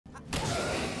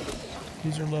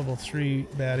These are level 3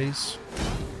 baddies.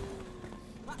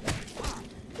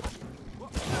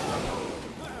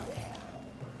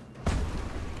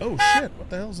 Oh shit, what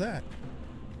the hell's that?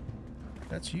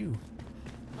 That's you.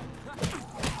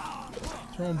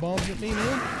 Throwing bombs at me,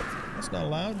 man? That's not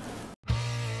allowed.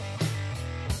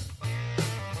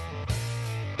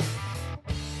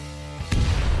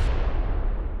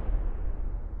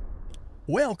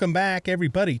 Welcome back,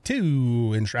 everybody,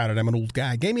 to Enshrouded. I'm an old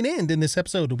guy gaming, and in this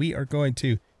episode, we are going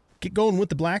to get going with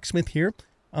the blacksmith here.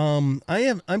 I'm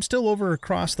still over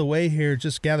across the way here,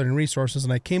 just gathering resources,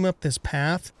 and I came up this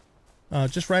path.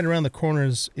 Just right around the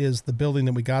corners is the building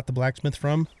that we got the blacksmith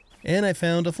from, and I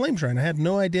found a flame shrine. I had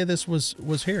no idea this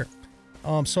was here.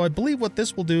 So I believe what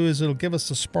this will do is it'll give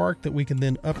us a spark that we can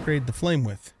then upgrade the flame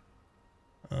with.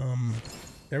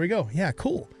 There we go. Yeah,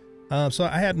 cool. So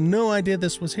I had no idea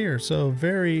this was here. So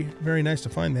very, very nice to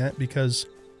find that, because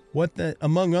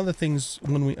among other things,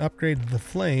 when we upgrade the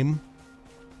flame,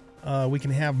 we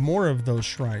can have more of those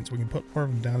shrines. We can put more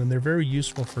of them down, and they're very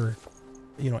useful for,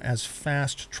 as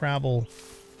fast travel,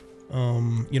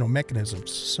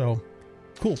 mechanisms. So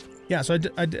cool. Yeah, so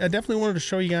I definitely wanted to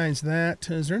show you guys that.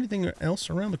 Is there anything else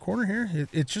around the corner here?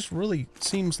 It just really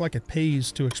seems like it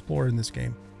pays to explore in this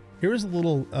game. Here is a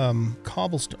little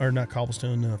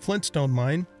flintstone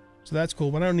mine. So that's cool,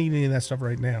 but I don't need any of that stuff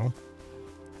right now.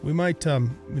 We might,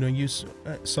 use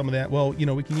some of that. Well,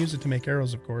 we can use it to make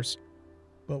arrows, of course,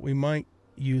 but we might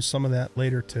use some of that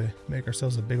later to make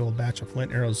ourselves a big old batch of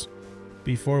flint arrows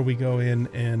before we go in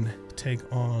and take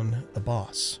on the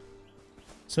boss.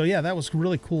 So yeah, that was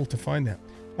really cool to find that.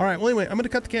 All right, well, anyway, I'm going to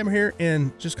cut the camera here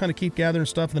and just kind of keep gathering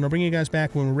stuff, and then I'll bring you guys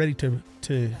back when we're ready to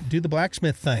do the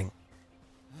blacksmith thing.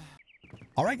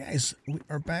 All right, guys, we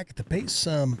are back at the base.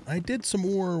 I did some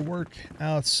more work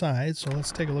outside, so let's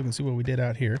take a look and see what we did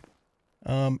out here.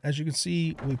 As you can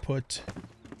see, we put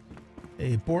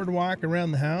a boardwalk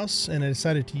around the house, and I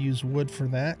decided to use wood for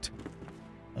that.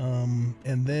 And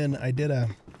then I did a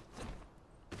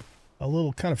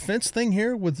little kind of fence thing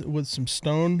here with some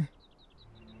stone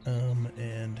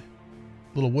and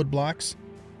little wood blocks.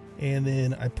 And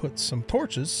then I put some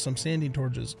torches, some sanding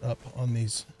torches up on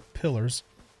these pillars.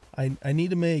 I need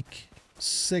to make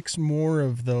 6 more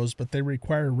of those, but they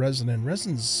require resin, and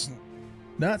resin's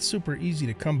not super easy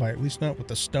to come by, at least not with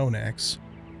the stone axe.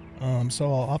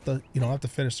 So I'll have to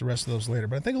finish the rest of those later.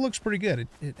 But I think it looks pretty good.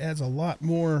 It adds a lot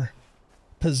more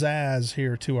pizzazz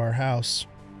here to our house.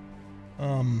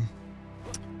 And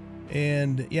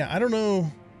yeah, I don't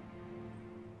know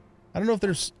if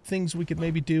there's things we could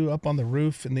maybe do up on the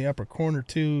roof in the upper corner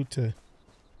too to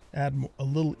add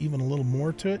even a little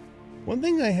more to it. One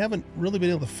thing I haven't really been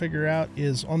able to figure out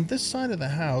is on this side of the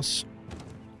house,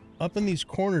 up in these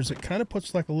corners, it kind of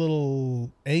puts like a little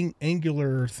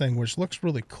angular thing, which looks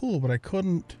really cool, but I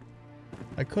couldn't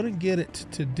get it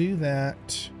to do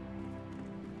that.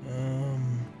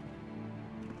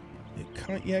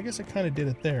 Yeah, I guess I kind of did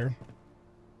it there.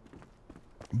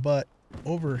 But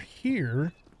over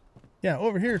here,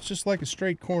 it's just like a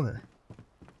straight corner.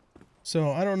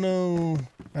 So I don't know.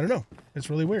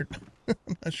 It's really weird.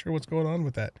 I'm not sure what's going on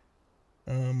with that.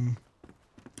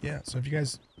 Yeah, so if you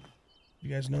guys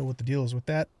know what the deal is with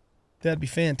that, that'd be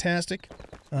fantastic.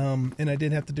 And I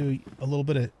did have to do a little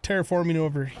bit of terraforming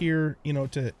over here,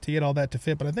 to get all that to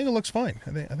fit, but I think it looks fine.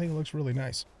 I think it looks really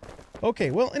nice. Okay,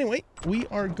 well, anyway, we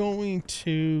are going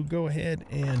to go ahead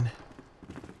and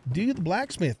do the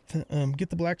blacksmith.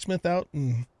 Get the blacksmith out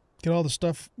and get all the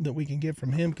stuff that we can get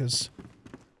from him, because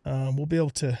we'll be able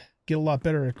to get a lot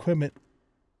better equipment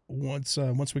once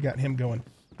we got him going.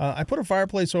 I put a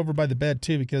fireplace over by the bed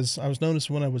too, because I was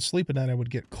noticing when I would sleep at night I would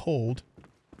get cold,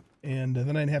 and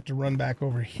then I'd have to run back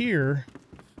over here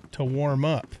to warm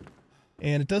up,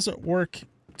 and it doesn't work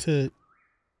to.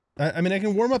 I mean, I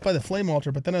can warm up by the flame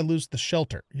altar, but then I lose the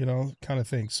shelter, kind of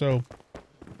thing. So,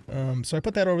 so I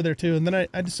put that over there too, and then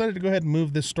I decided to go ahead and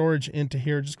move this storage into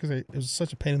here, just because it was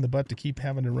such a pain in the butt to keep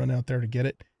having to run out there to get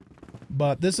it.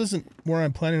 But this isn't where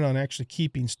I'm planning on actually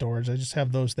keeping storage. I just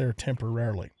have those there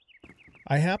temporarily.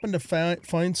 I happened to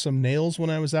find some nails when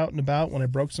I was out and about, when I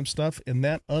broke some stuff, and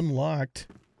that unlocked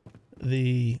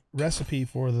the recipe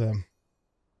for the,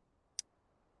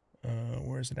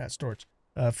 where is it at, storage?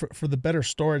 For the better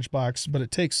storage box, but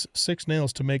it takes 6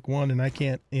 nails to make one, and I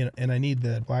can't, and I need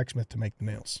the blacksmith to make the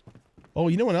nails. Oh,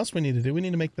 you know what else we need to do? We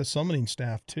need to make the summoning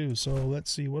staff too. So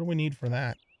let's see, what do we need for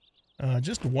that?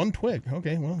 Just 1 twig.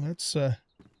 Okay, well, that's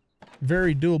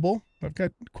very doable. I've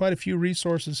got quite a few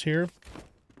resources here,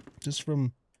 just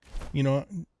from,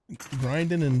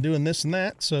 grinding and doing this and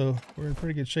that. So we're in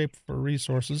pretty good shape for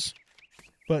resources.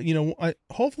 But,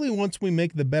 hopefully once we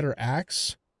make the better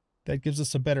axe, That gives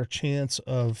us a better chance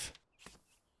of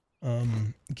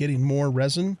getting more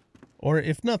resin. Or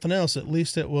if nothing else, at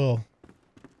least it will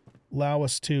allow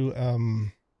us to,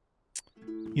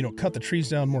 you know, cut the trees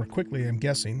down more quickly, I'm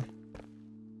guessing.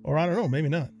 Or I don't know, maybe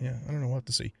not. Yeah, I don't know. We'll have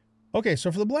to see. Okay,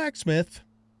 so for the blacksmith,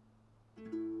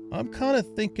 I'm kind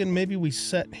of thinking maybe we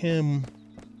set him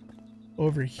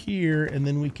over here, and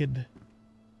then we could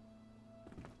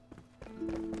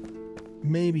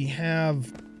maybe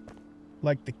have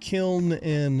like the kiln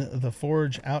and the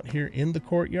forge out here in the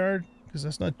courtyard, because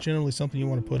that's not generally something you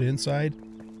want to put inside.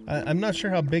 I'm not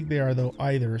sure how big they are though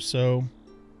either, so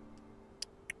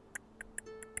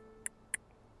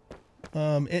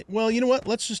well, you know what,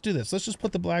 let's just do this. Let's just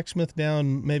put the blacksmith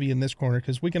down maybe in this corner,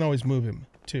 because we can always move him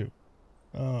too.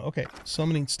 Okay,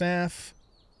 summoning staff,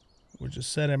 we'll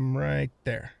just set him right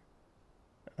there.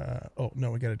 Oh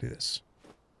no, we gotta do this.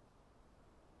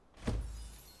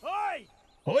 Oi!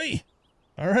 Oi!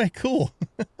 Alright, cool.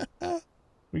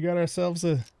 We got ourselves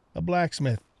a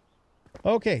blacksmith.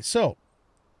 Okay, so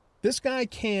this guy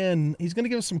he's going to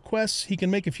give us some quests. He can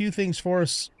make a few things for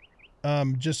us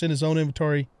just in his own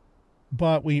inventory.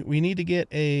 But we need to get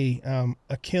a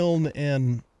kiln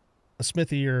and a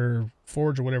smithy or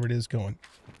forge or whatever it is going.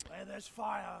 Where there's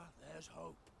fire, there's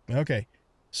hope. Okay,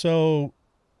 so...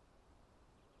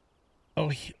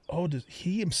 Oh, does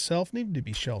he himself need to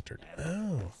be sheltered?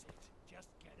 Oh.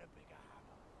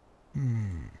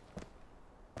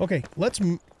 Okay, let's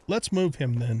move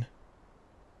him then.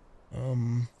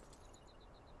 We'll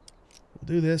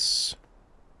do this.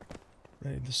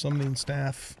 Ready, the summoning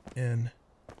staff and...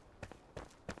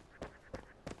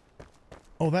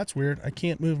 Oh, that's weird. I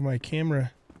can't move my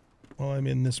camera while I'm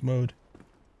in this mode.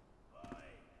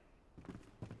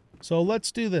 So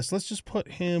let's do this. Let's just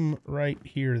put him right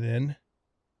here then.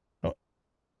 Oh,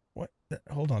 what?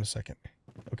 Hold on a second.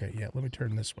 Okay, yeah, let me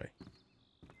turn this way.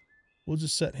 We'll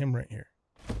just set him right here.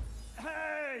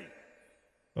 Hey!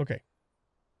 Okay.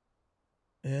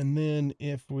 And then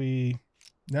if we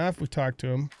talk to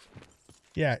him,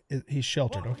 yeah, he's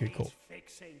sheltered. Okay, cool.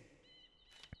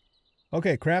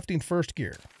 Okay, crafting first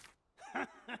gear.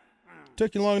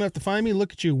 Took you long enough to find me.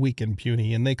 Look at you, weak and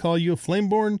puny. And they call you a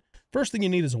flameborn. First thing you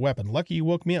need is a weapon. Lucky you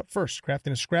woke me up first.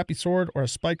 Crafting a scrappy sword or a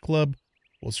spike club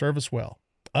will serve us well.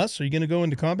 Us? Are you going to go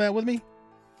into combat with me?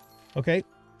 Okay.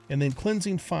 And then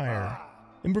cleansing fire.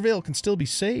 Embervale can still be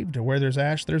saved. Where there's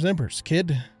ash, there's embers.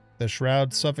 Kid, the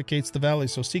shroud suffocates the valley,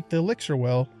 so seek the elixir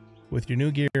well with your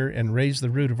new gear and raise the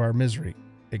root of our misery.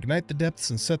 Ignite the depths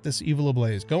and set this evil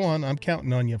ablaze. Go on, I'm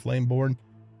counting on you, Flameborn.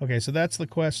 Okay, so that's the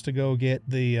quest to go get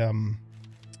the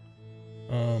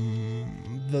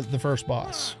first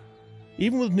boss.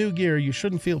 Even with new gear, you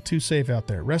shouldn't feel too safe out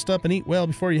there. Rest up and eat well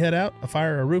before you head out. A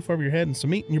fire, a roof over your head, and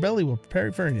some meat in your belly will prepare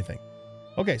you for anything.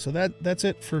 Okay, so that's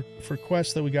it for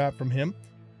quests that we got from him.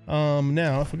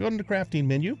 Now, if we go into the crafting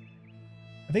menu,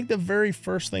 I think the very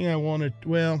first thing I wanted...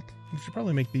 Well, we should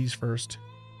probably make these first.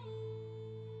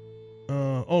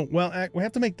 Oh, well, we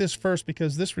have to make this first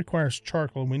because this requires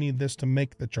charcoal, and we need this to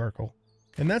make the charcoal.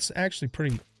 And that's actually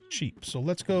pretty cheap. So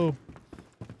let's go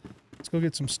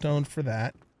get some stone for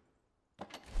that.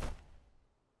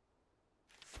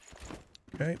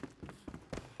 Okay.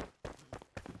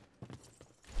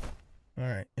 All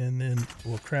right, and then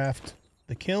we'll craft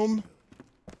the kiln.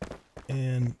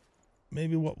 And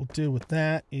maybe what we'll do with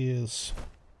that is,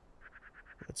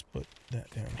 let's put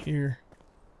that down here.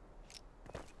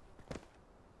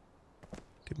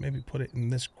 Could maybe put it in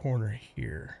this corner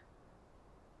here.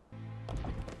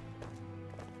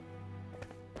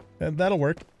 That'll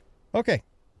work. Okay.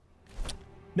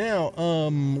 Now,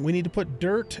 we need to put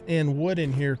dirt and wood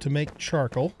in here to make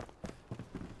charcoal.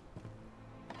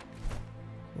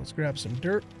 Let's grab some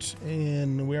dirt,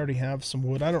 and we already have some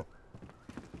wood. I don't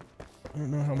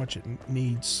know how much it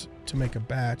needs to make a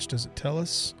batch. Does it tell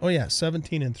us? Oh yeah,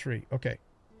 17 and 3. Okay.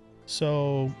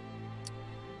 So,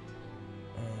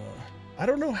 I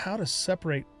don't know how to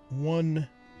separate one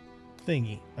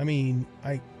thingy. I mean,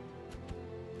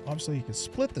 obviously you can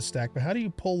split the stack, but how do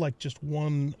you pull like just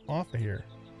one off of here?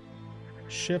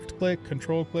 Shift click,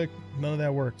 control click, none of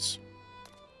that works.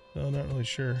 So I'm not really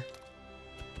sure.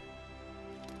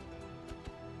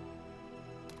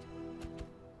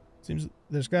 Seems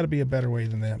there's got to be a better way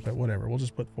than that, but whatever. We'll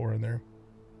just put 4 in there.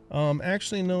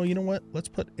 Actually, no, you know what? Let's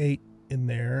put 8 in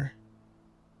there.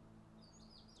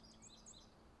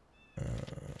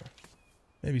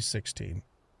 Maybe 16.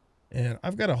 And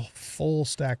I've got a full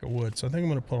stack of wood, so I think I'm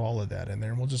going to put all of that in there,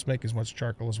 and we'll just make as much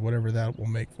charcoal as whatever that will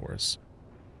make for us.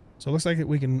 So it looks like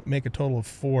we can make a total of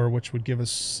 4, which would give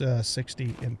us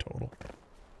 60 in total.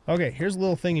 Okay, here's a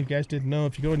little thing you guys didn't know.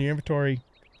 If you go in your inventory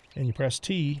and you press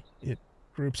T, it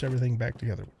groups everything back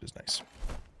together, which is nice.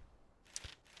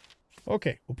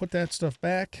 Okay, we'll put that stuff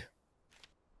back.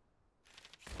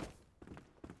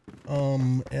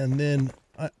 And then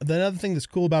the other thing that's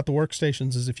cool about the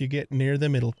workstations is if you get near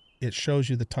them, it shows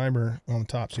you the timer on the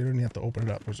top, so you don't even have to open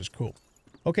it up, which is cool.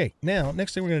 Okay, now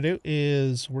next thing we're gonna do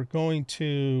is I want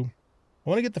to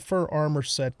get the fur armor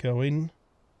set going.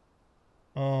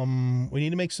 We need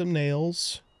to make some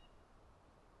nails.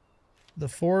 The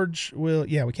forge we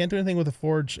can't do anything with the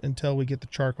forge until we get the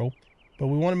charcoal, but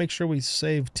we want to make sure we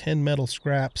save 10 metal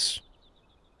scraps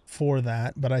for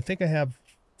that, but I think I have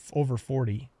over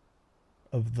 40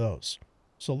 of those.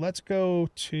 So let's go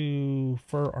to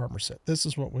fur armor set. This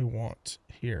is what we want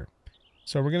here.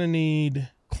 So we're going to need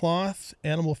cloth,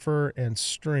 animal fur, and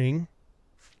string.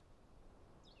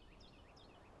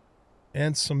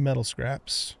 And some metal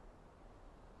scraps.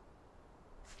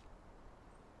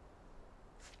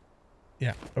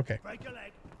 Yeah, okay. Break your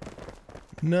leg.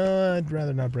 No, I'd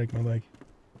rather not break my leg.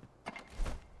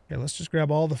 Okay, let's just grab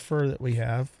all the fur that we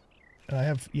have. I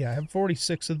have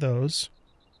 46 of those.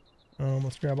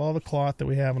 Let's grab all the cloth that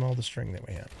we have and all the string that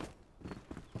we have.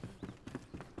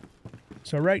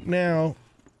 So right now,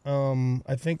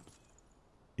 I think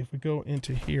if we go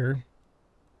into here,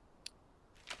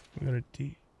 we go to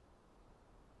D.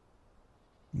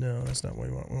 No, that's not what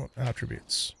we want. We want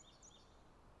attributes.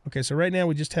 Okay, so right now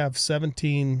we just have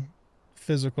 17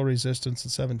 physical resistance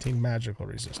and 17 magical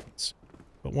resistance.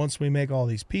 But once we make all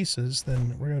these pieces,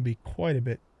 then we're going to be quite a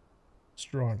bit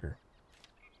stronger.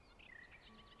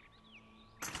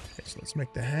 Okay, so let's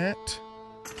make the hat,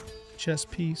 chest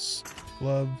piece,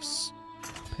 gloves,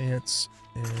 pants,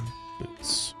 and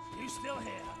boots. You still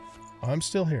here? I'm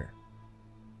still here.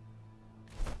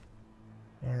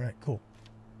 All right, cool.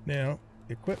 Now,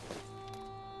 equip.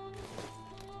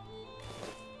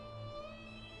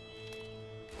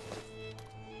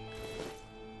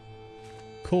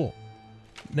 Cool.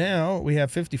 Now we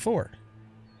have 54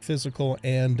 physical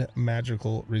and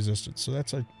magical resistance. So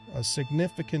that's a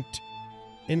significant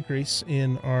increase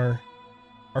in our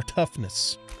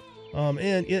toughness.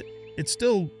 And it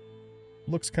still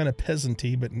looks kind of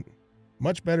peasanty, but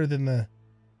much better than the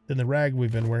rag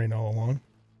we've been wearing all along.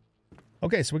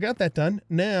 Okay, so we got that done.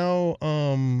 Now,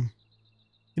 you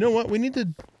know what? We need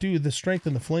to do the strength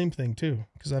and the flame thing too,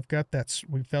 because I've got that.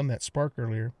 We found that spark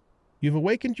earlier. You've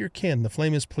awakened your kin. The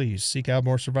flame is pleased. Seek out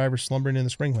more survivors slumbering in the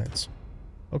Springlands.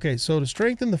 Okay, so to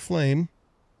strengthen the flame,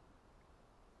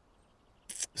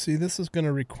 see, this is going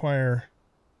to require.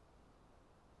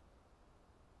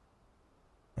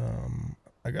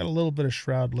 I got a little bit of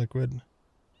shroud liquid.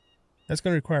 That's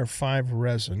going to require 5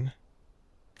 resin.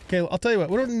 Okay, I'll tell you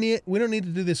what. We don't need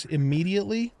to do this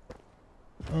immediately.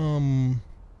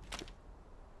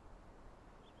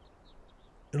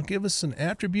 It'll give us an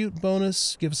attribute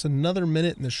bonus, give us another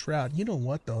minute in the shroud. You know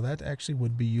what, though? That actually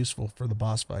would be useful for the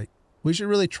boss fight. We should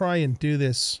really try and do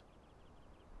this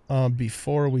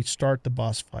before we start the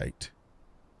boss fight.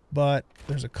 But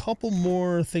there's a couple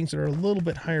more things that are a little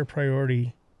bit higher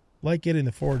priority, like getting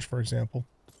the forge, for example,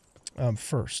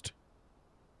 first.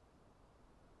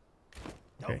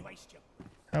 Okay. Don't waste your...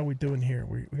 How are we doing here?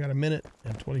 We got a minute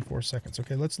and 24 seconds.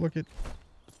 Okay, let's look at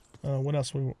what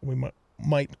else we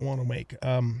might want to make.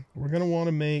 We're going to want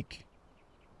to make...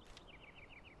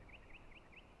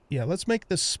 Yeah, let's make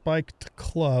this spiked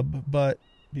club, but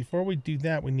before we do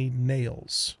that, we need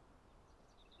nails.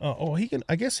 Oh, he can...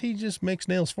 I guess he just makes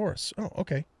nails for us. Oh,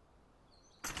 okay.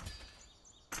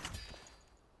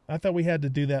 I thought we had to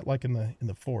do that like in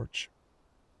the forge.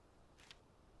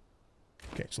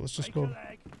 Okay, so let's just go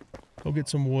get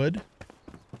some wood.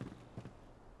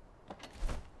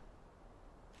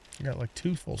 I got like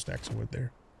 2 full stacks of wood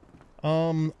there.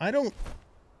 I don't...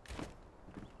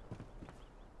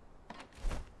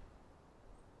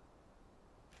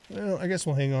 Well, I guess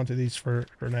we'll hang on to these for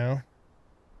now.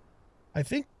 I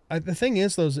think the thing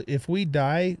is, though, is if we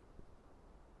die,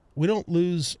 we don't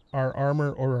lose our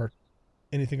armor or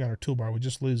anything on our toolbar. We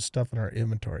just lose stuff in our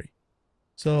inventory.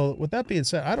 So with that being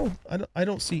said, I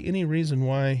don't see any reason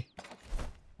why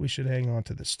we should hang on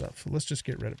to this stuff. Let's just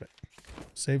get rid of it.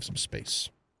 Save some space.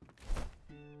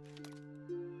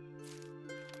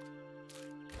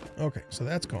 Okay, so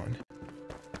that's gone.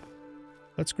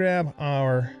 Let's grab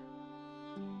our...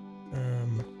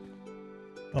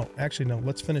 oh, actually, no.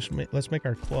 Let's make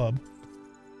our club.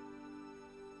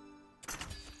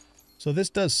 So this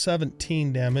does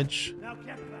 17 damage. Now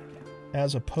get back here.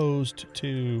 As opposed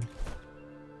to...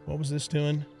 What was this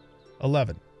doing?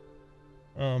 11.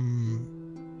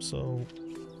 So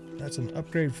that's an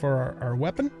upgrade for our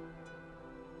weapon.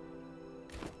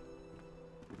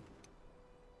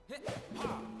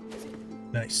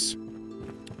 Nice.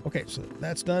 Okay, so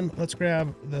that's done. Let's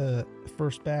grab the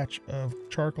first batch of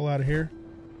charcoal out of here.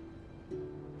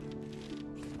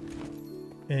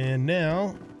 And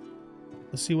now,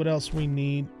 let's see what else we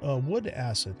need. Wood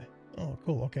acid. Oh,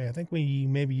 cool. Okay, I think we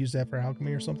maybe use that for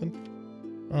alchemy or something.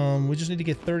 We just need to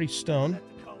get 30 stone.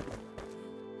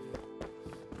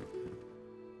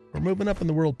 We're moving up in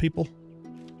the world, people.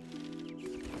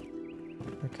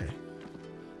 Okay.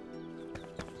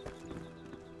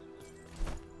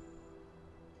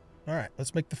 All right,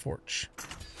 let's make the forge.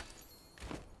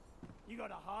 You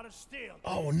got a heart of steel.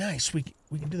 Oh, nice. We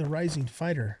can do the rising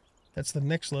fighter. That's the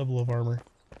next level of armor.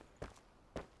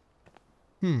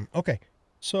 Okay.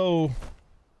 So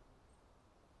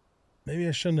maybe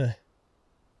I shouldn't have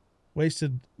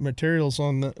wasted materials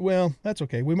on the... Well, that's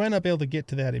okay. We might not be able to get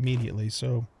to that immediately,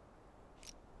 so...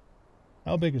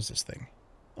 How big is this thing?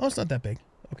 Oh, it's not that big.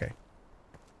 Okay.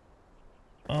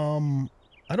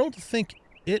 I don't think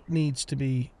it needs to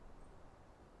be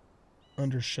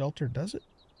under shelter, does it?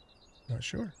 Not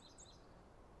sure.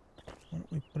 Why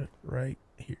don't we put it right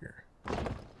here?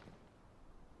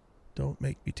 Don't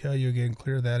make me tell you again.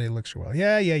 Clear that elixir well.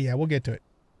 Yeah. We'll get to it.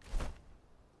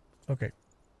 Okay.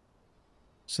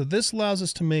 So this allows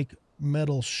us to make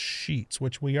metal sheets,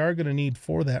 which we are going to need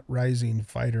for that rising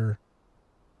fighter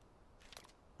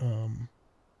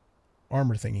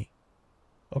armor thingy.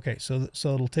 Okay, so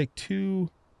it'll take 2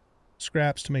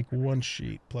 scraps to make 1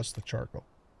 sheet plus the charcoal.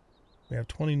 We have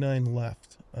 29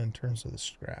 left in terms of the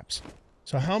scraps.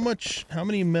 So how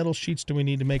many metal sheets do we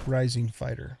need to make rising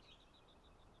fighter?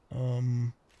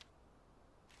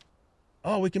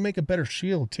 Oh, we can make a better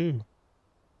shield too.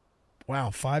 Wow,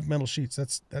 5 metal sheets.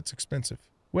 That's expensive.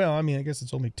 Well, I mean, I guess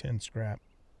it's only 10 scrap.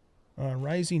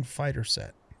 Rising fighter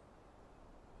set.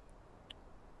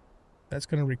 That's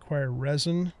going to require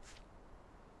resin.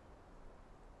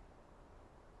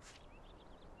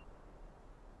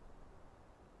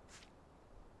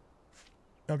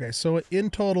 Okay, so in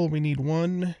total we need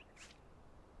 1,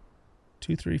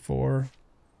 2, 3, 4,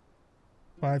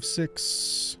 5,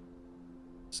 6,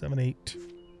 7, 8,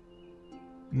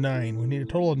 9. We need a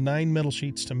total of 9 metal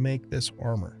sheets to make this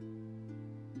armor.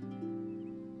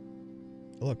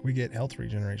 Look, we get health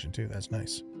regeneration too. That's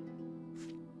nice.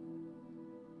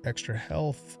 Extra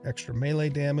health, extra melee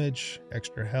damage,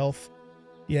 extra health.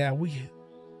 Yeah,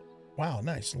 wow,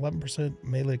 nice. 11%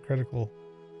 melee critical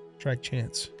strike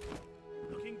chance.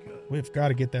 Looking good. We've got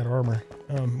to get that armor.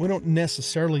 We don't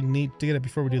necessarily need to get it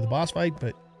before we do the boss fight,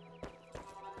 but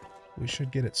we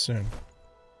should get it soon.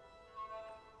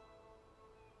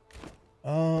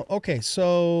 Okay,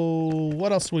 so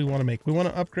what else do we want to make? We want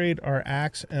to upgrade our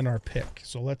axe and our pick.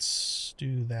 So let's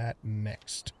do that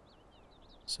next.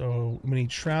 So we need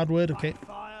Enshrouded. Okay,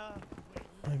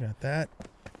 I got that.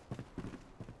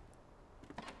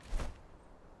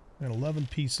 I got 11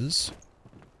 pieces.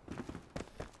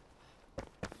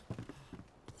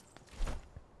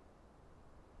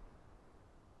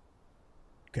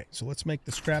 Okay, so let's make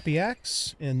the scrappy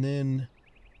axe, and then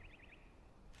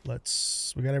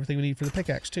we got everything we need for the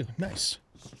pickaxe too. Nice.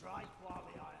 Strike while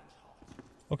the iron's hot.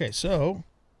 Okay, so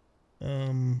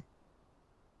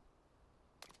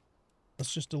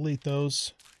let's just delete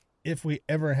those. If we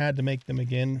ever had to make them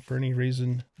again for any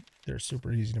reason, they're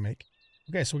super easy to make.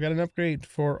 Okay, so we got an upgrade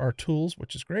for our tools,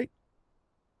 which is great.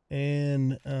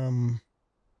 And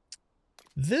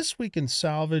this we can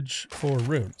salvage for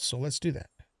runes. So let's do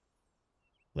that.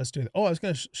 Let's do that. Oh, I was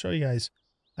going to show you guys.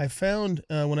 I found,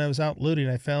 when I was out looting,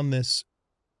 I found this.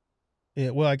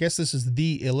 Well, I guess this is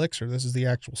the elixir. This is the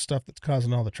actual stuff that's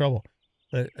causing all the trouble.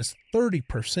 But it's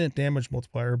 30% damage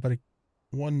multiplier, but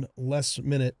 1 less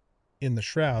minute in the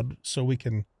shroud. So we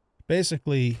can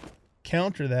basically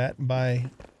counter that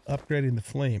by upgrading the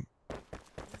flame.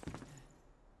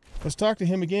 Let's talk to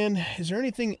him again. Is there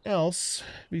anything else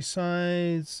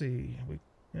besides, see,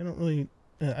 I don't really,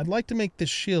 I'd like to make this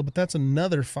shield, but that's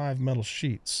another 5 metal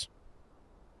sheets.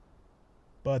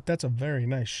 But that's a very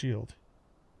nice shield.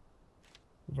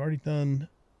 We've already done,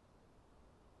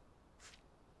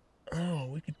 oh,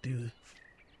 we could do,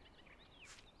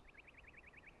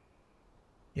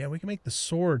 yeah, we can make the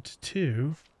sword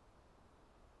too.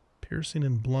 Piercing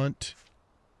and blunt.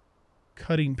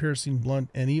 Cutting, piercing, blunt,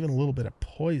 and even a little bit of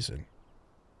poison.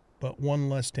 But 1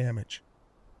 less damage.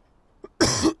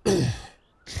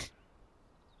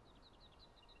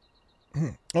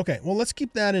 Okay, well, let's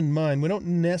keep that in mind. We don't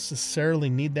necessarily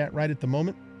need that right at the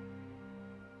moment.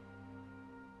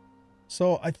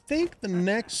 So I think the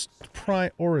next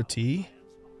priority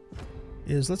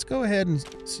is let's go ahead and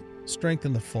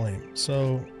strengthen the flame.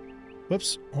 So,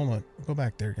 whoops, hold on. Go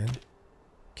back there again.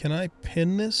 Can I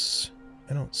pin this?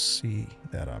 I don't see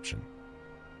that option.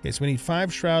 Okay, so we need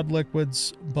 5 shroud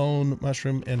liquids, bone,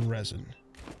 mushroom, and resin.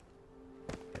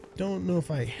 I don't know if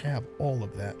I have all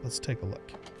of that. Let's take a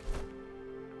look.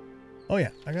 Oh yeah,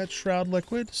 I got shroud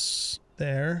liquids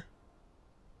there.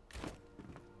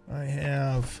 I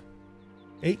have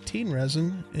 18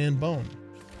 resin and bone.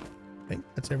 I think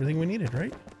that's everything we needed,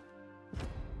 right?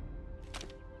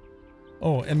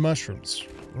 Oh, and mushrooms.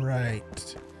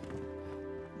 Right.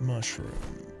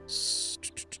 Mushrooms.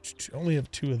 I only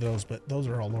have 2 of those, but those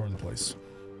are all over the place.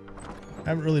 I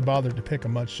haven't really bothered to pick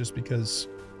them much just because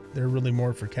they're really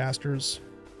more for casters.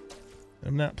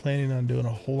 I'm not planning on doing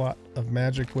a whole lot of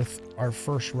magic with our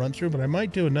first run through, but I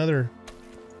might do another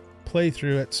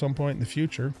playthrough at some point in the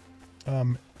future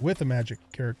with a magic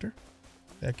character.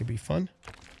 That could be fun.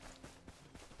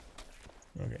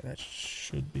 Okay, that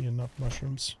should be enough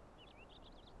mushrooms.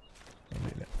 I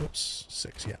mean, whoops,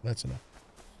 6. Yeah, that's enough.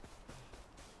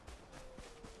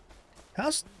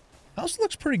 House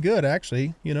looks pretty good,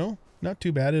 actually. You know, not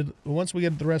too bad. Once we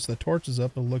get the rest of the torches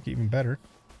up, it'll look even better.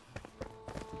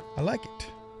 I like it.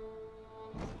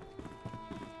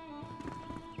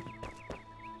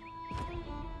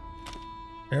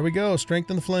 There we go.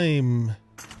 Strengthen the flame.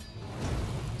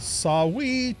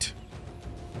 Sweet.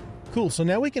 Cool. So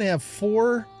now we can have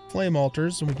 4 flame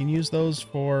altars, and we can use those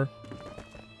for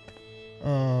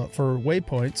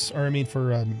waypoints, or I mean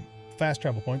for fast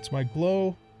travel points. My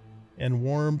glow and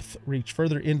warmth reach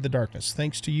further into the darkness.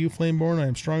 Thanks to you, Flameborn, I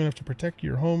am strong enough to protect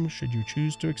your home should you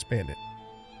choose to expand it.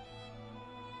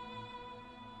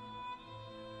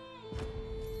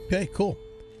 Okay, cool.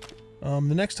 The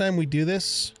next time we do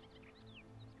this,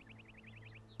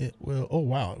 it will... Oh,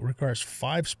 wow. It requires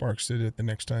 5 sparks to do it the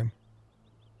next time.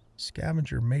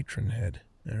 Scavenger matron head.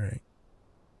 All right.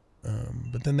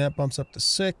 But then that bumps up to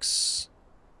 6.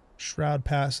 Shroud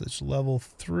passage level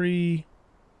 3.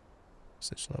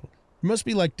 6 level. There must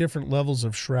be like different levels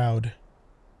of shroud.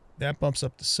 That bumps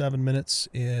up to 7 minutes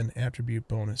in attribute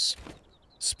bonus.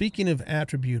 Speaking of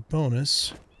attribute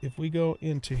bonus, if we go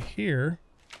into here...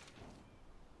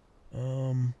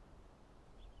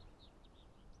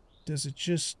 does it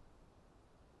just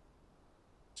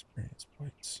experience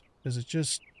points? Does it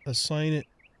just assign it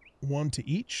 1 to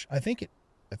each? I think it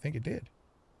did.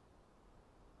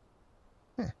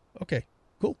 Huh. Okay.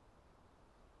 Cool.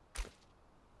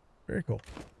 Very cool.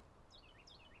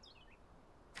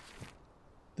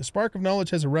 The spark of knowledge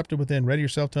has erupted within. Ready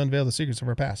yourself to unveil the secrets of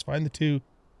our past. Find the 2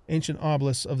 ancient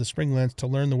obelisks of the Springlands to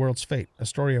learn the world's fate. A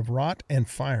story of rot and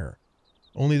fire.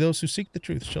 Only those who seek the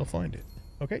truth shall find it.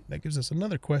 Okay, that gives us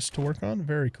another quest to work on.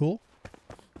 Very cool.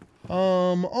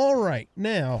 Alright,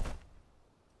 now,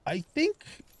 I think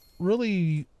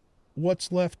really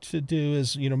what's left to do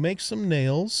is, you know, make some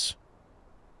nails.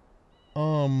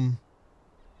 So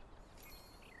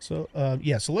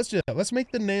let's do that. Let's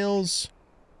make the nails.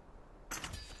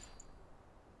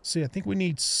 See, I think we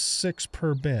need 6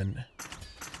 per bin.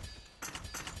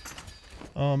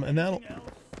 And that'll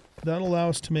allow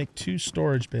us to make 2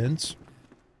 storage bins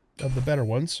of the better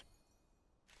ones.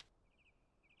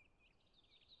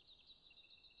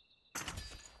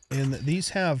 And these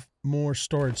have more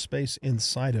storage space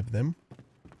inside of them.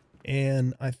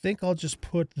 And I think I'll just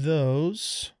put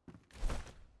those...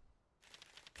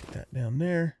 Put that down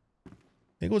there. I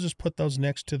think we'll just put those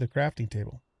next to the crafting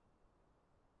table.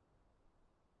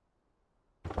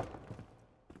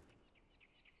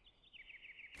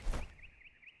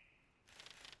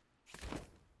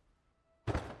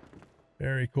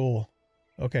 Very cool.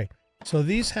 Okay, so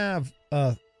these have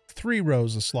 3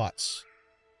 rows of slots,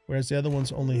 whereas the other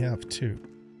ones only have 2.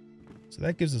 So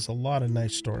that gives us a lot of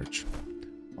nice storage.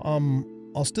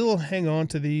 I'll still hang on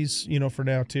to these, you know, for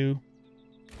now too.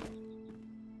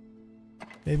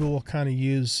 Maybe we'll kind of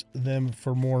use them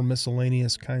for more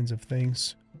miscellaneous kinds of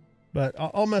things. But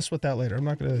I'll mess with that later. I'm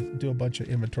not going to do a bunch of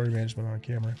inventory management on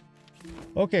camera.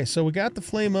 Okay, so we got the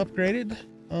flame upgraded.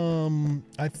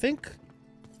 I think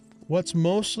what's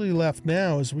mostly left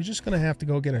now is we're just going to have to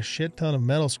go get a shit ton of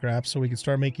metal scrap so we can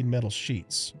start making metal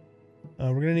sheets.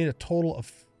 We're going to need a total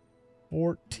of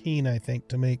 14, I think,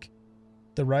 to make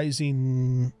the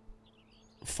rising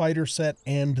fighter set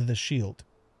and the shield.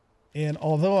 And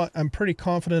although I'm pretty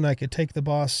confident I could take the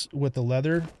boss with the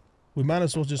leather, we might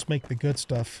as well just make the good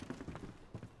stuff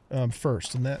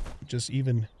first. And that just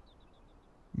even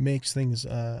makes things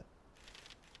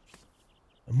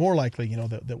more likely, you know,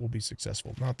 that we'll be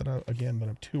successful. Not that, that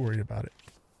I'm too worried about it.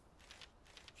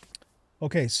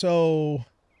 Okay, so...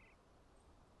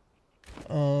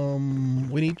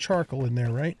 we need charcoal in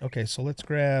there, right? Okay, so let's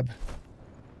grab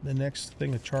the next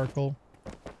thing of charcoal.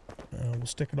 We'll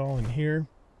stick it all in here.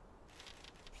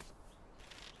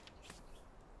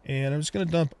 And I'm just going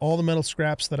to dump all the metal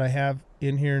scraps that I have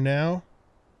in here now.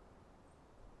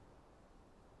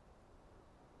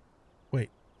 Wait.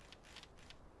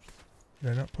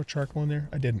 Did I not put charcoal in there?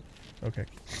 I didn't. Okay.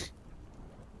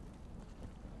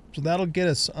 So that'll get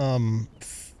us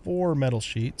 4 metal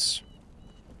sheets.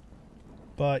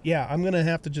 But yeah, I'm going to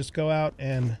have to just go out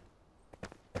and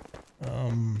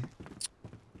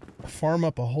farm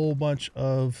up a whole bunch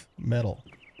of metal.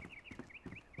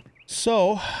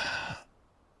 So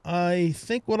I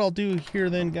think what I'll do here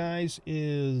then, guys,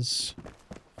 is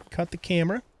cut the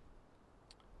camera,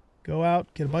 go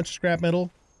out, get a bunch of scrap metal,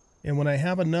 and when I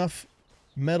have enough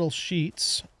metal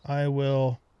sheets, I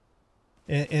will,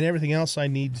 and everything else I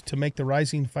need to make the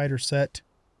Rising Fighter set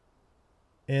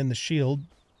and the shield,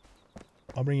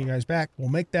 I'll bring you guys back. We'll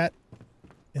make that,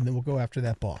 and then we'll go after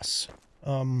that boss.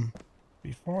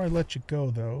 Before I let you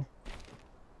go, though,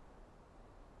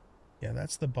 yeah,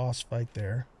 that's the boss fight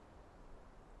there.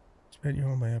 Spread your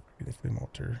home by upgrading the flame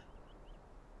altar.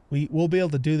 We'll be able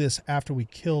to do this after we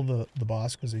kill the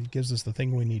boss, because it gives us the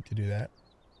thing we need to do that.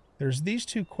 There's these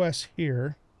 2 quests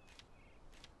here.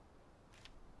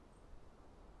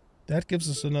 That gives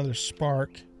us another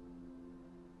spark.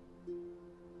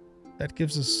 That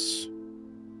gives us...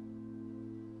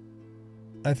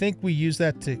 I think we use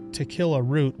that to kill a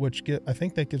root, which I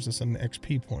think that gives us an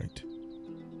XP point.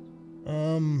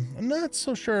 I'm not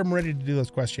so sure I'm ready to do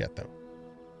those quests yet, though.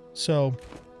 So,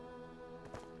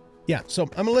 yeah. So, I'm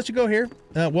going to let you go here.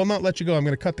 Well, not let you go. I'm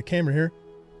going to cut the camera here.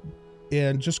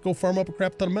 And just go farm up a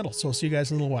crap ton of metal. So, I'll see you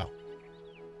guys in a little while.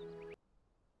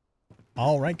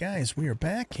 Alright, guys. We are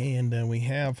back. And we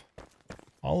have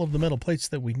all of the metal plates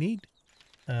that we need.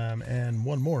 And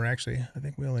one more, actually. I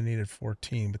think we only needed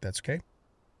 14, but that's okay.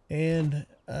 And,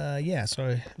 yeah, so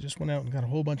I just went out and got a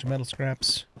whole bunch of metal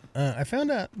scraps. I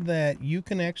found out that you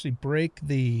can actually break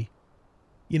the,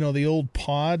 you know, the old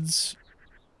pods,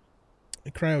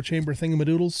 the cryo chamber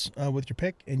thingamadoodles, with your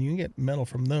pick, and you can get metal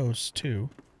from those, too.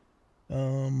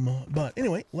 But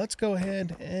anyway, let's go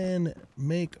ahead and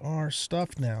make our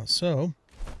stuff now. So,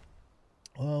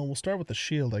 we'll start with the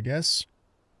shield, I guess.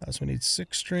 So we need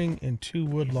 6 string and 2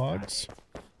 wood logs.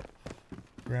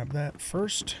 Grab that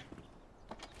first.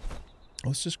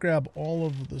 Let's just grab all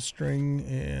of the string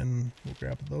and we'll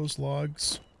grab those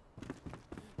logs.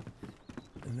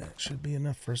 And that should be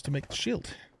enough for us to make the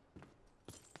shield.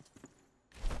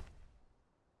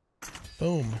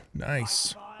 Boom.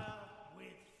 Nice.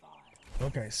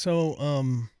 Okay, so,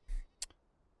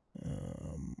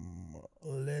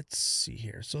 let's see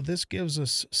here. So this gives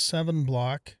us 7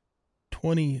 block,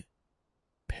 20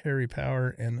 parry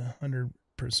power, and 100%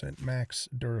 max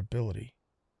durability.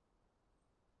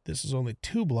 This is only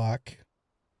 2 block,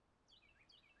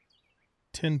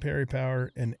 10 parry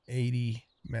power, and 80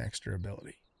 max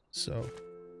durability. So,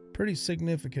 pretty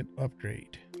significant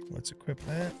upgrade. Let's equip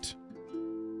that.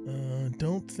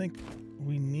 Don't think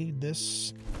we need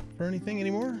this for anything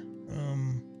anymore.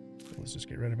 Let's just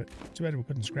get rid of it. Too bad we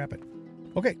couldn't scrap it.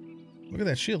 Okay, look at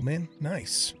that shield, man.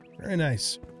 Nice. Very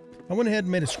nice. I went ahead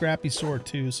and made a scrappy sword,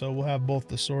 too, so we'll have both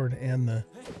the sword and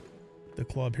the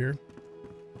club here.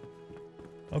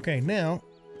 Okay, now,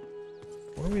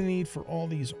 what do we need for all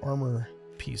these armor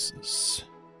pieces?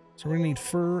 So we're going to need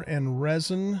fur and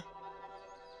resin,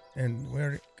 and we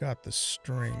already got the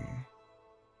string.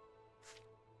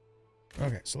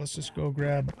 Okay, so let's just go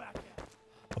grab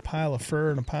a pile of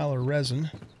fur and a pile of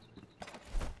resin.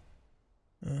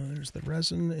 There's the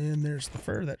resin and there's the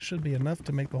fur. That should be enough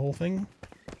to make the whole thing.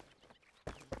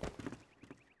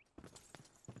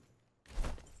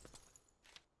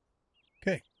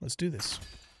 Okay, let's do this.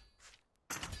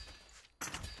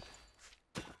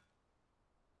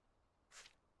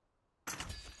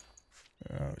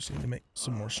 We just need to make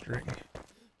some more string.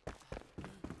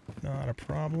 Not a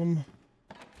problem.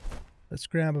 Let's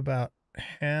grab about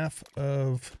half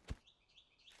of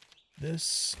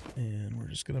this, and we're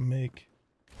just going to make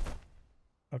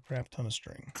a crap ton of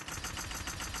string.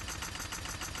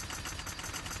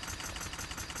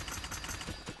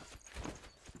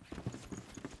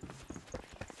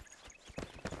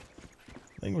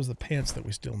 I think it was the pants that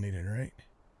we still needed, right?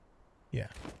 Yeah.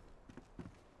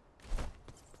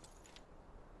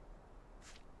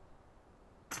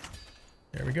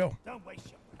 There we go.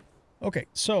 Okay,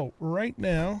 so right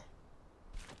now,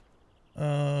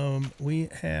 we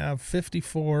have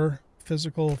 54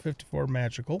 physical, 54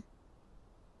 magical.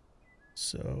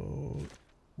 So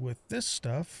with this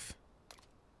stuff,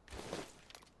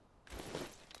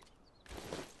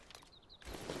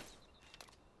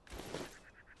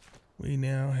 we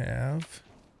now have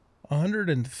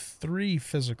 103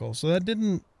 physical. So that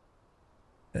didn't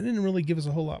really give us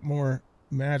a whole lot more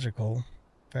magical.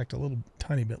 fact, a little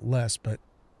tiny bit less, but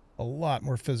a lot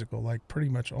more physical, like pretty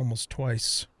much almost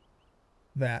twice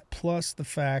that. Plus the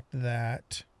fact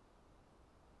that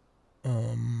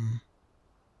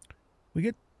we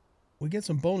get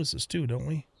some bonuses too, don't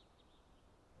we?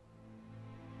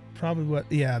 Probably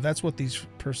what, yeah, that's what these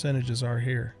percentages are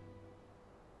here.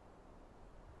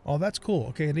 Oh, that's cool.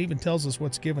 Okay, it even tells us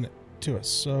what's given it to us.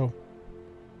 So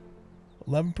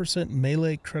 11%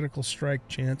 melee critical strike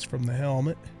chance from the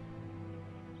helmet.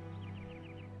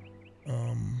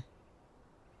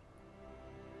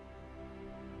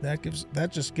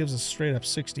 That just gives us straight up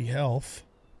 60 health.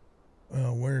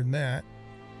 Wearing that.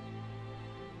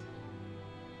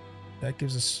 That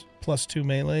gives us +2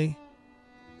 melee.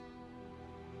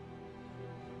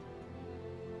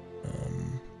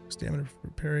 Stamina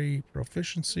parry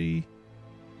proficiency.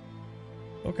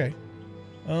 Okay.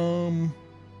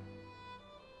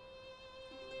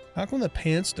 How come the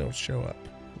pants don't show up?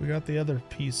 We got the other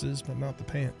pieces, but not the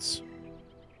pants.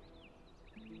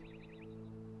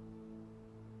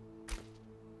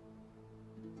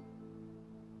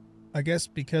 I guess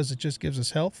because it just gives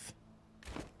us health.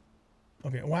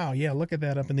 Okay, wow, yeah, look at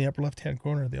that up in the upper left-hand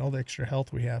corner, all the extra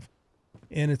health we have.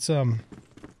 And it's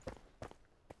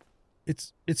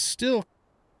still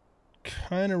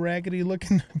kind of raggedy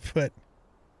looking, but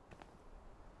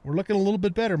we're looking a little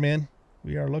bit better, man.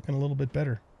 We are looking a little bit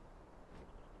better.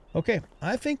 Okay,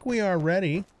 I think we are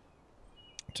ready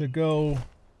to go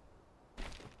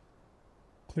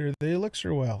clear the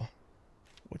elixir well.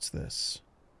 What's this?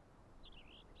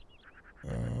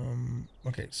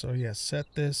 Okay, so yeah, set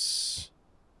this.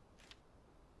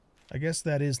 I guess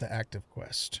that is the active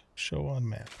quest. Show on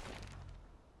map.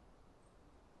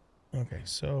 Okay,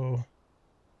 so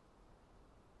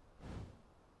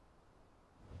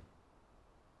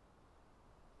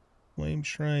Flame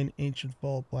Shrine, Ancient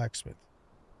Vault, Blacksmith.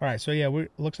 All right, so yeah,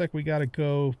 looks like we got to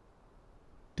go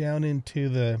down into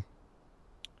the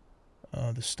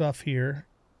stuff here,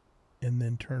 and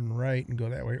then turn right and go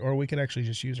that way, or we could actually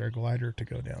just use our glider to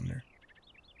go down there.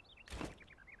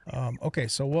 Okay,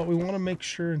 so what we want to make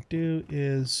sure and do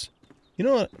is, you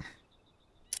know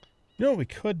what we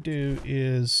could do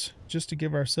is, just to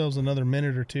give ourselves another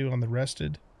minute or two on the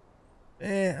rested.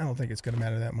 I don't think it's going to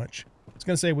matter that much. I was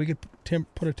going to say we could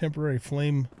put a temporary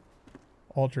flame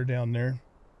altar down there.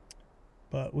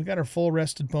 But we got our full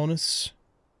rested bonus.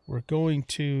 We're going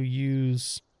to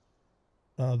use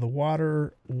the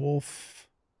water, wolf,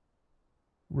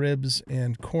 ribs,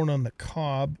 and corn on the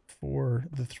cob for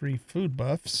the 3 food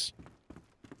buffs.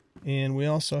 And we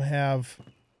also have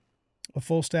a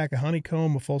full stack of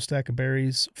honeycomb, a full stack of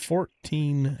berries,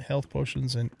 14 health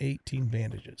potions, and 18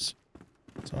 bandages.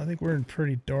 So I think we're in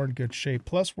pretty darn good shape.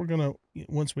 Plus, we're going to,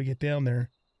 once we get down there,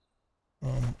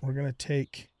 we're going to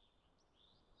take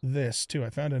this too.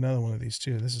 I found another one of these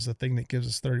too. This is the thing that gives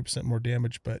us 30% more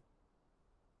damage, but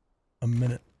a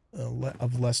minute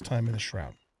of less time in the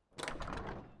shroud.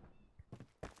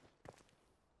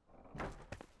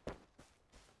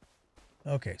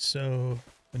 Okay, so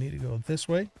we need to go this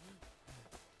way.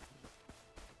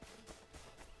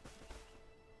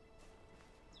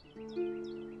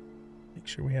 Make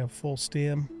sure we have full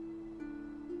stam.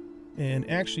 And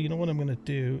actually, you know what I'm going to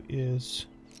do is,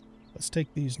 let's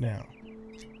take these now.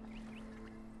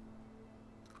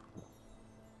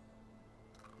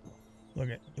 Look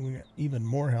at, we got even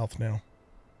more health now.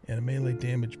 And a melee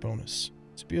damage bonus.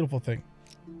 It's a beautiful thing.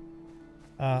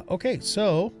 Okay,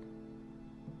 so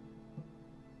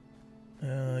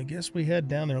I guess we head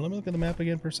down there. Let me look at the map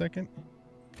again for a second.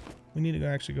 We need to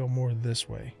actually go more this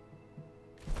way.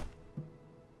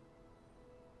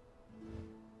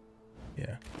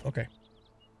 Yeah, okay.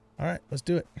 Alright, let's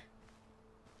do it.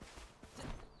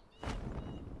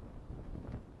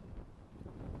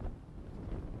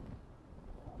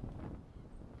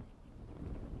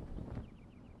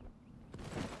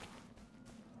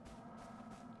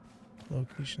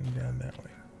 Location down that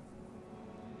way.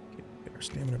 Get our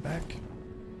stamina back.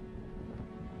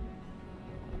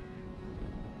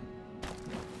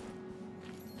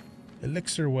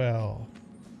 Elixir well.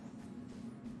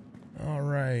 All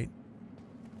right.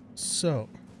 So.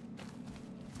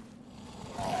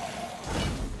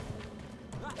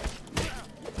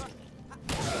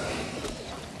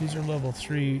 These are level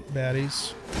 3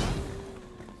 baddies.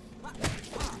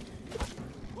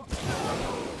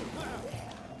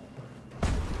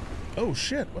 Oh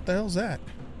shit, what the hell's that?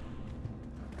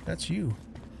 That's you.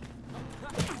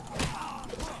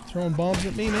 Throwing bombs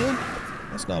at me, man?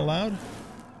 That's not allowed.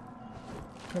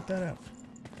 Cut that out.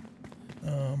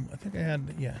 I think I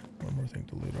had, yeah, one more thing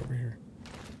to loot over here.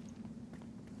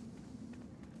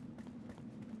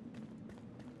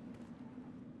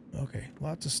 Okay,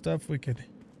 lots of stuff we could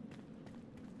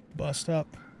bust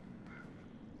up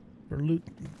for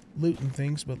looting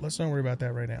things, but let's not worry about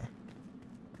that right now.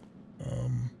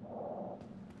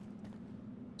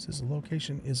 Says the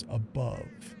location is above.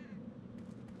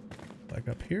 Like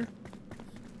up here.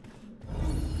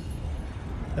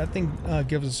 That thing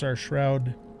gives us our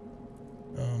shroud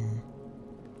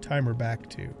timer back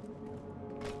too.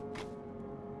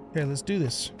 Okay, let's do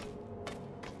this.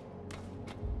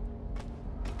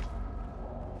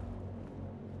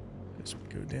 Guess we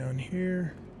go down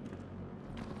here.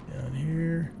 Down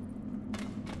here.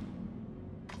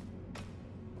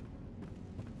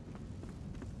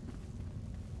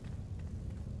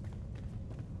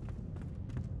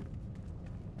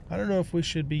 I don't know if we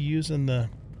should be using the...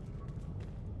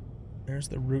 There's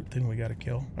the root thing we gotta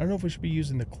kill. I don't know if we should be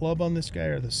using the club on this guy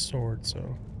or the sword,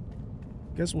 so...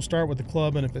 I guess we'll start with the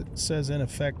club, and if it says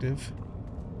ineffective...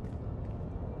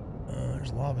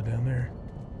 there's lava down there.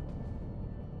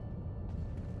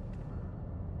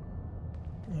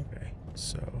 Okay,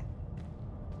 so...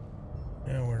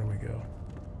 Now where do we go?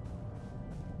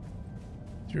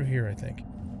 Through here, I think.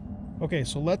 Okay,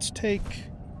 so let's take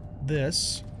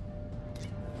this...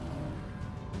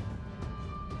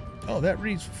 Oh, that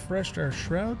refreshed our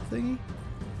shroud thingy?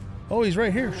 Oh, he's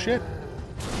right here. Shit.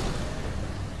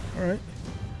 Alright.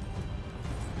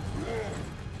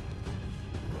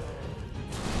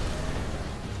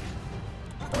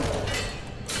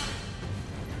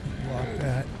 Block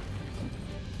that.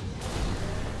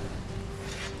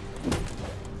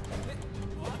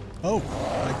 Oh,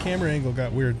 my camera angle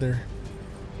got weird there.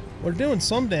 We're doing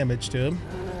some damage to him.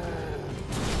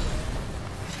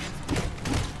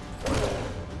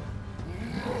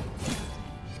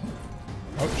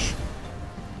 Ouch.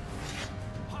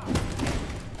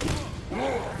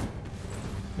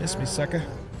 Miss me, sucker.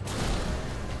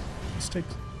 Let's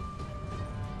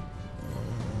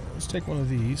take one of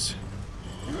these.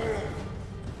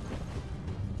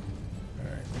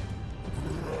 Alright.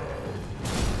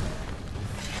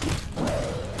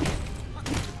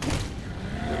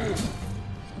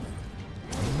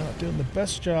 I'm not doing the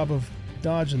best job of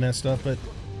dodging that stuff, but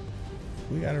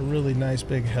we got a really nice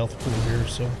big health pool here,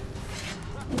 so...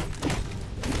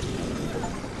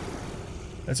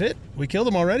 That's it? We killed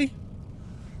him already?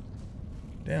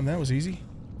 Damn, that was easy.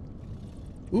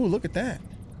 Ooh, look at that.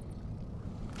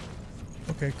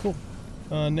 Okay, cool.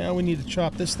 Now we need to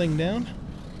chop this thing down.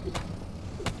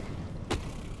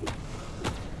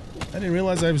 I didn't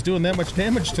realize I was doing that much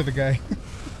damage to the guy.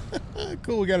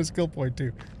 Cool, we got a skill point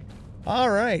too.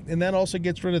 Alright, and that also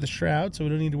gets rid of the shroud, so we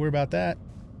don't need to worry about that.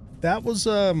 That was,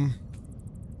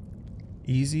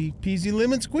 easy peasy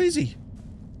lemon squeezy.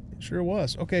 It sure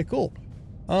was. Okay, cool.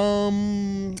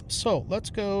 So let's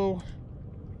go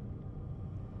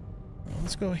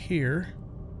here.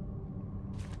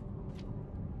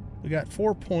 We got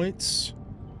 4 points.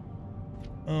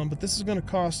 But this is going to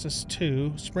cost us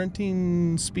 2.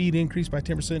 Sprinting speed increased by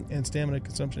 10% and stamina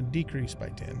consumption decreased by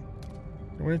 10. So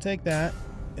we're going to take that,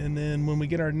 and then when we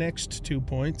get our next 2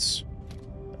 points,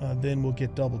 then we'll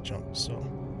get double jump. So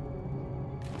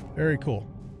very cool.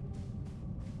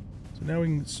 So now we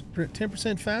can sprint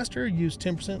 10% faster, use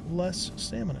 10% less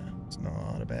stamina. It's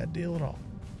not a bad deal at all.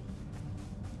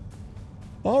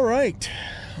 All right.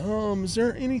 Is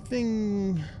there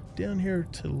anything down here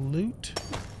to loot?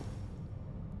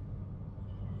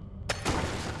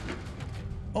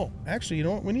 Oh, actually, you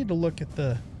know what? We need to look at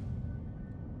the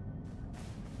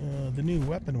new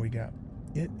weapon we got.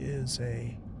 It is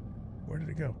a... Where did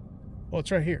it go? Oh,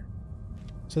 it's right here.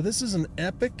 So this is an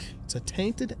epic. It's a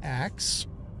tainted axe.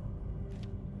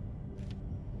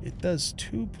 It does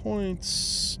 2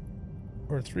 points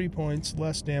or 3 points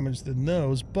less damage than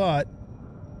those, but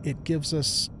it gives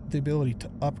us the ability to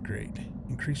upgrade.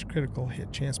 Increase critical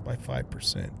hit chance by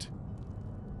 5%.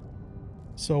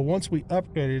 So once we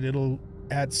upgrade it, it'll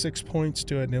add 6 points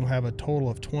to it, and it'll have a total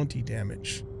of 20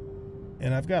 damage.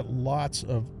 And I've got lots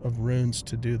of runes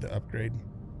to do the upgrade.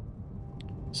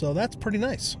 So that's pretty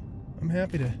nice. I'm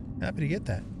happy to get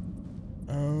that.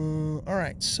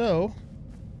 Alright, so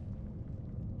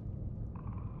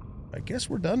I guess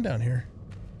we're done down here.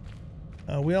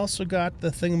 We also got the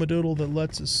thingamadoodle that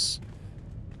lets us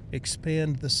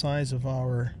expand the size of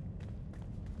our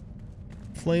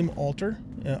flame altar,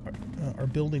 our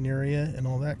building area, and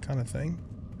all that kind of thing.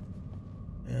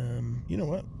 You know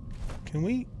what? Can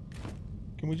we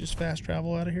just fast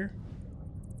travel out of here?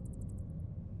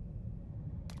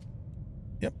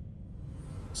 Yep.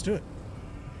 Let's do it.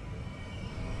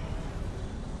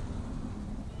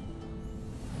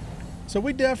 So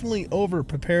we definitely over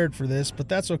prepared for this, but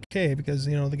that's okay because,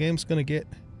 you know, the game's going to get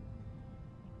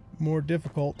more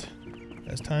difficult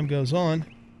as time goes on.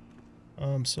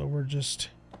 So we're just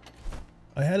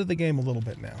ahead of the game a little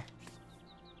bit now.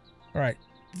 All right,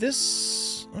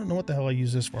 this, I don't know what the hell I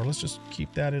use this for. Let's just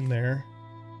keep that in there.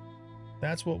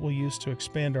 That's what we'll use to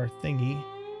expand our thingy.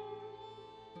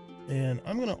 And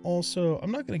I'm not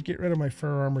going to get rid of my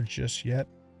fur armor just yet.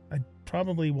 I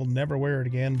probably will never wear it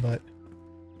again, but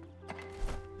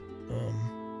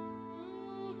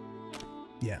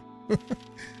yeah.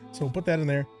 So we'll put that in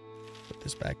there. Put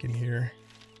this back in here.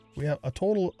 We have a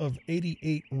total of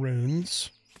 88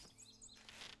 runes.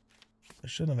 I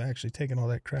shouldn't have actually taken all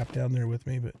that crap down there with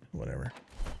me, but whatever.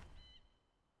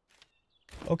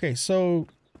 Okay, so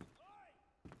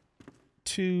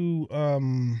to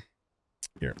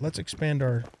here, let's expand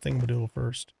our thingamadoodle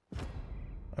first.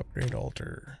 Upgrade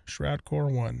altar. Shroud core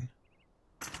 1.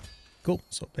 Cool.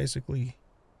 So basically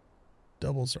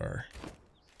doubles our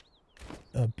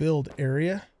build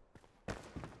area.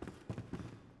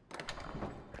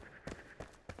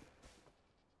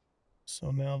 So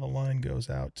now the line goes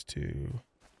out to...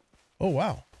 Oh,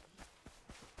 wow.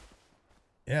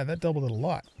 Yeah, that doubled it a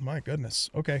lot. My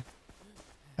goodness. Okay.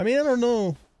 I mean, I don't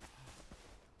know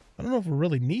if we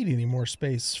really need any more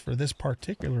space for this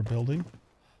particular building.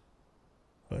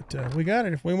 But we got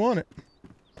it if we want it.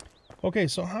 Okay,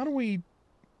 so how do we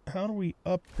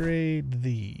upgrade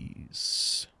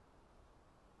these?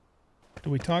 Do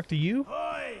we talk to you?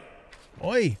 Oi!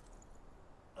 Oi!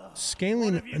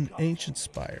 Scaling an ancient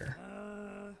spire.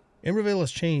 Embervale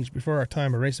has changed before our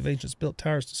time. A race of ancients built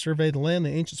towers to survey the land, the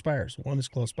ancient spires. One is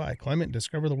close by. Climb it and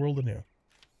discover the world anew.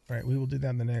 All right, we will do that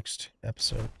in the next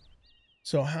episode.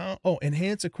 So how... Oh,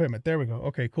 enhance equipment. There we go.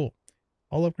 Okay, cool.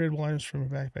 All upgradable items from a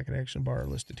backpack and action bar are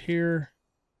listed here.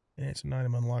 Enhance an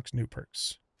item unlocks new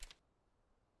perks.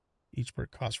 Each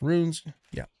perk costs runes.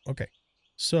 Yeah, okay.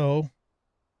 So...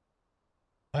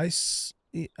 I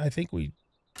think we...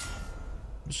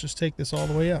 Let's just take this all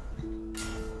the way up.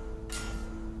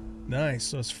 Nice.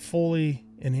 So it's fully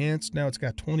enhanced. Now it's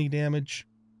got 20 damage.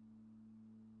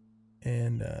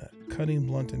 And cutting,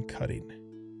 blunt, and cutting.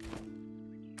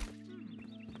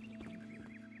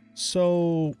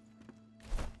 So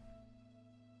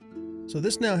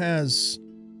this now has...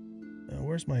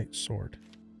 where's my sword?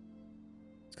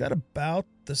 It's got about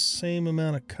the same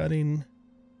amount of cutting.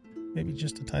 Maybe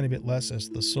just a tiny bit less as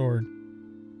the sword.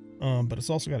 But it's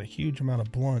also got a huge amount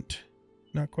of blunt.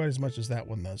 Not quite as much as that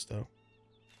one does, though.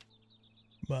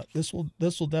 But this will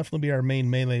definitely be our main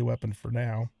melee weapon for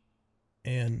now.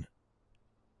 And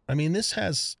I mean, this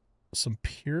has some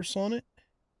pierce on it,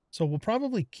 so we'll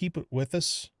probably keep it with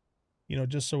us, you know,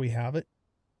 just so we have it.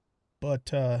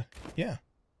 But yeah,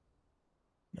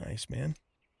 nice, man.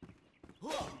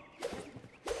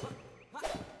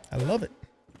 I love it.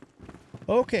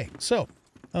 Okay, so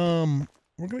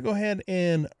we're gonna go ahead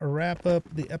and wrap up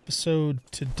the episode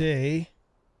today,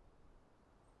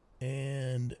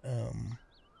 and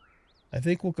I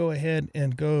think we'll go ahead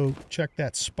and go check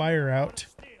that spire out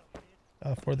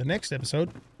for the next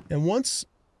episode. And once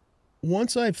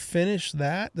I've finished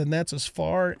that, then that's as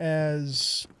far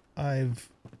as I've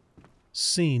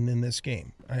seen in this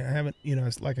game. I haven't, you know,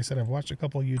 like I said, I've watched a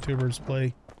couple of YouTubers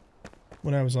play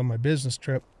when I was on my business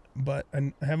trip, but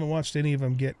I haven't watched any of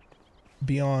them get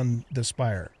beyond the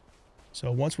spire.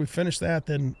 So once we finish that,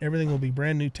 then everything will be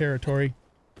brand new territory,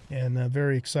 and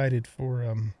very excited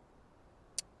for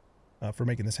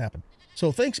making this happen.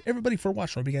 So thanks everybody for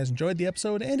watching. I hope you guys enjoyed the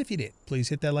episode, and if you did, please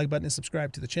hit that like button and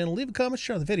subscribe to the channel. Leave a comment,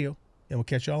 share the video, and we'll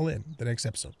catch you all in the next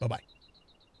episode. Bye-bye.